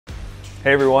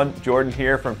Hey everyone, Jordan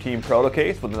here from Team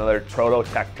Protocase with another Proto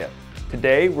Tech Tip.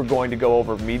 Today we're going to go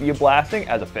over media blasting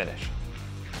as a finish.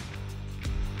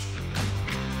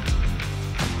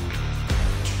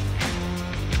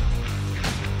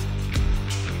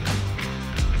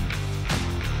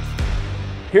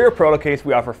 Here at Protocase,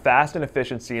 we offer fast and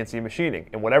efficient CNC machining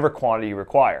in whatever quantity you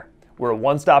require. We're a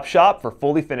one-stop shop for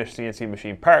fully finished CNC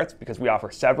machine parts because we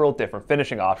offer several different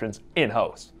finishing options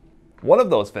in-house. One of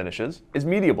those finishes is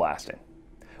media blasting.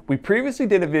 We previously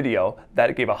did a video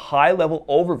that gave a high-level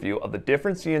overview of the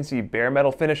different CNC bare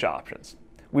metal finish options.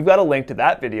 We've got a link to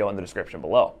that video in the description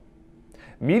below.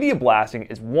 Media blasting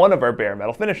is one of our bare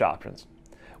metal finish options.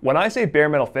 When I say bare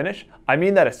metal finish, I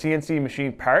mean that a CNC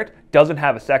machine part doesn't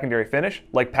have a secondary finish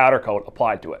like powder coat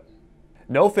applied to it.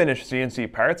 No finished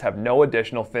CNC parts have no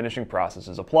additional finishing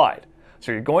processes applied,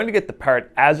 so you're going to get the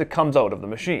part as it comes out of the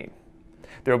machine.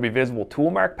 There will be visible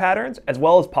tool mark patterns as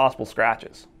well as possible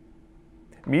scratches.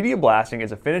 Media blasting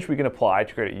is a finish we can apply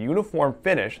to create a uniform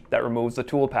finish that removes the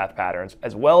toolpath patterns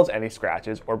as well as any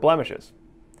scratches or blemishes.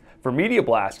 For media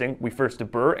blasting, we first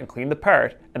deburr and clean the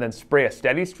part and then spray a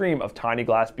steady stream of tiny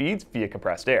glass beads via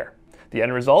compressed air. The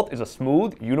end result is a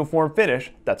smooth, uniform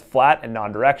finish that's flat and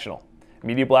non-directional.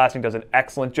 Media blasting does an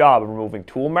excellent job of removing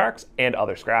tool marks and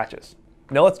other scratches.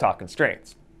 Now let's talk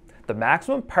constraints. The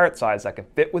maximum part size that can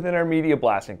fit within our media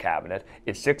blasting cabinet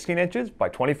is 16 inches by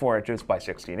 24 inches by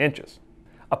 16 inches.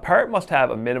 A part must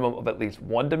have a minimum of at least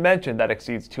one dimension that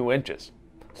exceeds 2 inches.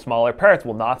 Smaller parts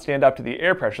will not stand up to the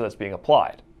air pressure that's being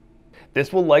applied.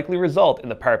 This will likely result in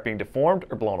the part being deformed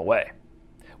or blown away.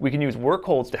 We can use work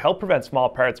holds to help prevent small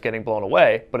parts getting blown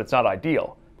away, but it's not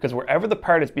ideal, because wherever the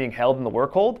part is being held in the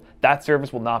work hold, that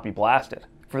surface will not be blasted.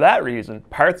 For that reason,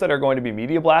 parts that are going to be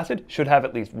media blasted should have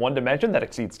at least one dimension that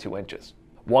exceeds 2 inches.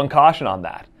 One caution on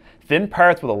that: thin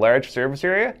parts with a large surface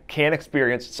area can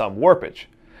experience some warpage.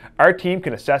 Our team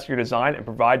can assess your design and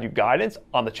provide you guidance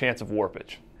on the chance of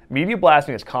warpage. Media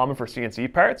blasting is common for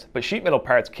CNC parts, but sheet metal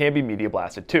parts can be media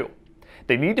blasted too.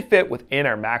 They need to fit within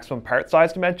our maximum part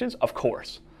size dimensions, of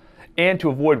course. And to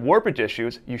avoid warpage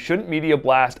issues, you shouldn't media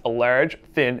blast a large,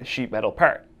 thin sheet metal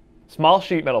part. Small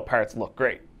sheet metal parts look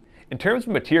great. In terms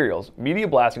of materials, media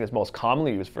blasting is most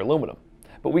commonly used for aluminum,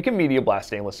 but we can media blast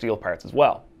stainless steel parts as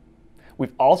well.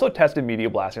 We've also tested media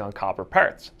blasting on copper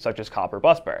parts, such as copper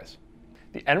bus bars.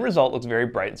 The end result looks very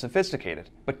bright and sophisticated,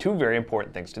 but two very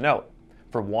important things to note.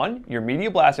 For one, your media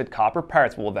blasted copper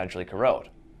parts will eventually corrode.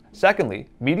 Secondly,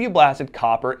 media blasted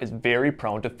copper is very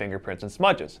prone to fingerprints and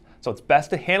smudges, so it's best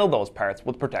to handle those parts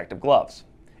with protective gloves.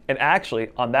 And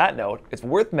actually, on that note, it's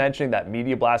worth mentioning that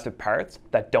media blasted parts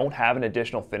that don't have an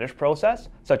additional finish process,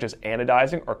 such as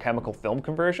anodizing or chemical film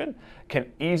conversion, can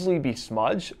easily be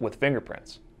smudged with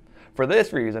fingerprints. For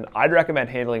this reason, I'd recommend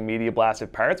handling media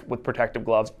blasted parts with protective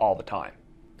gloves all the time.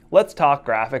 Let's talk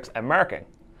graphics and marking.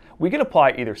 We can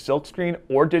apply either silkscreen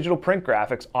or digital print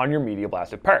graphics on your media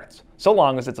blasted parts, so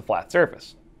long as it's a flat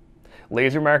surface.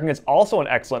 Laser marking is also an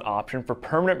excellent option for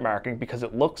permanent marking because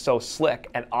it looks so slick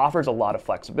and offers a lot of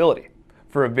flexibility.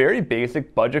 For a very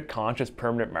basic, budget-conscious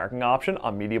permanent marking option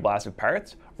on media blasted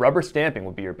parts, rubber stamping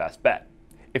would be your best bet.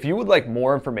 If you would like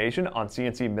more information on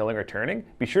CNC milling or turning,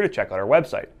 be sure to check out our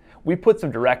website. We put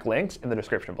some direct links in the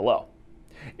description below.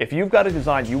 If you've got a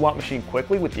design you want machined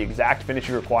quickly with the exact finish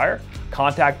you require,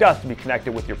 contact us to be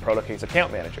connected with your Protocase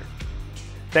account manager.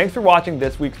 Thanks for watching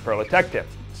this week's Proto Tech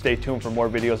Tips. Stay tuned for more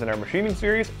videos in our machining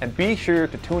series, and be sure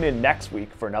to tune in next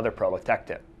week for another Proto Tech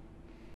Tip.